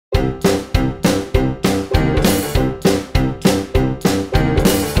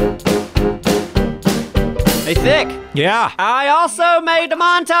Vic. Yeah. I also made the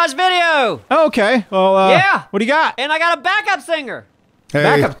montage video. Okay. Well, yeah. What do you got? And I got a backup singer. Hey.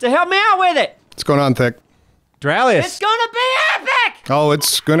 Backup to help me out with it. What's going on, Thick? Dralius. It's gonna be epic. Oh,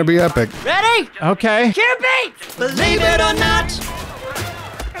 it's gonna be epic. Ready? Okay. Cue beat. Believe it or not,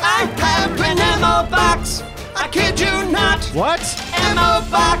 I have an ammo box. I kid you not. What? Ammo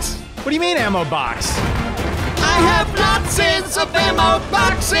box. What do you mean ammo box? I have lots of ammo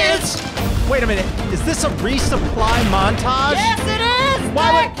boxes. Wait a minute. Is this a resupply montage? Yes, it is.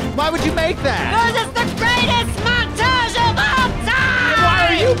 Why would you make that? Because it's the greatest montage of all time. Why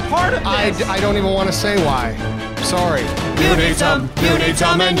are you part of this? I don't even want to say why. Sorry. You need some, you need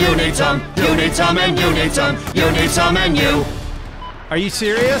some, and you need some. You need some, and you need some. You need some, and you. Are you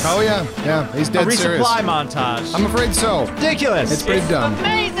serious? Oh yeah, he's A dead resupply serious. montage. I'm afraid so. Ridiculous. It's pretty dumb.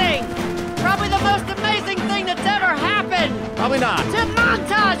 Amazing. Probably the most amazing thing that's ever happened Probably not. to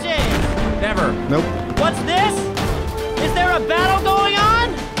montages. Never. Nope. What's this? Is there a battle going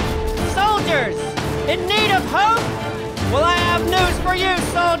on? Soldiers, in need of hope? Well, I have news for you,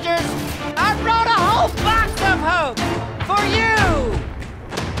 soldiers. I brought a whole box of hope for you.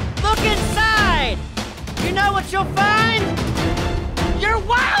 Look inside. You know what you'll find? Your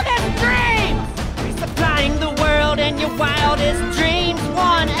wildest dreams. Resupplying the world and your wildest dreams,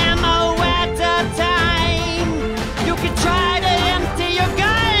 one ammo at a time. You can try to empty your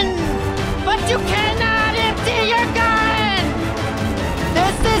gun, but you cannot empty your gun.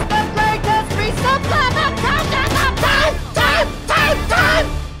 This is the greatest resupply montage of time.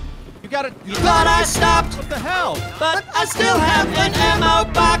 You got it. You thought I stopped, What the hell? but I still have an ammo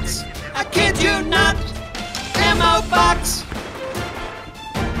box. I kid you not, ammo box.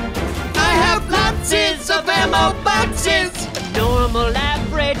 I have lots of ammo boxes. A normal,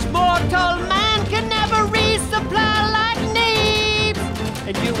 average, mortal man can never resupply like Neebs.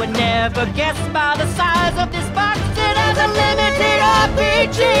 And you would never guess by the size of this box it has a limited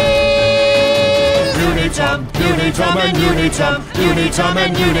RPG. You need some, you need some, and you need some. You need some,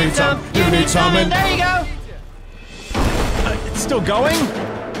 and you need some. You need some, and there you go. It's still going?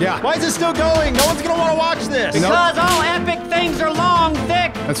 Yeah. Why is it still going? No one's gonna want to watch this. Because all epic things are long,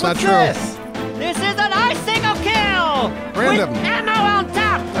 Vic. That's not What's true. this? This is an icicle kill! Random. With ammo on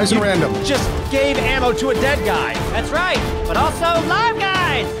top! Nice and random. Just gave ammo to a dead guy. That's right, but also live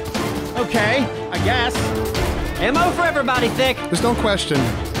guys! Okay, I guess. Ammo for everybody, Thick. Just don't question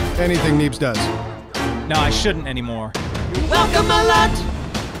anything Neebs does. No, I shouldn't anymore. Welcome a lot!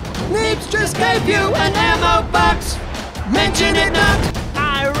 Neebs just gave you an ammo box! Mention it not!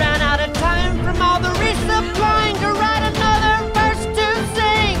 I ran out of time from all the resupplying to write another verse to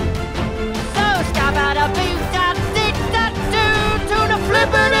sing! So stop at a beat-da-dee-da-doo to the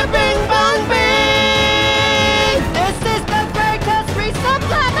flippity-bing-bong-bing! This is the greatest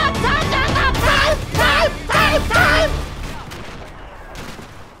resupply montage of time!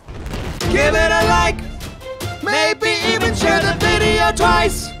 Give it a like! Maybe even share the video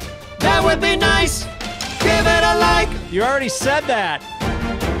twice! That would be nice! Give it a like! You already said that.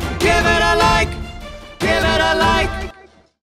 Give it a like! Give it a like!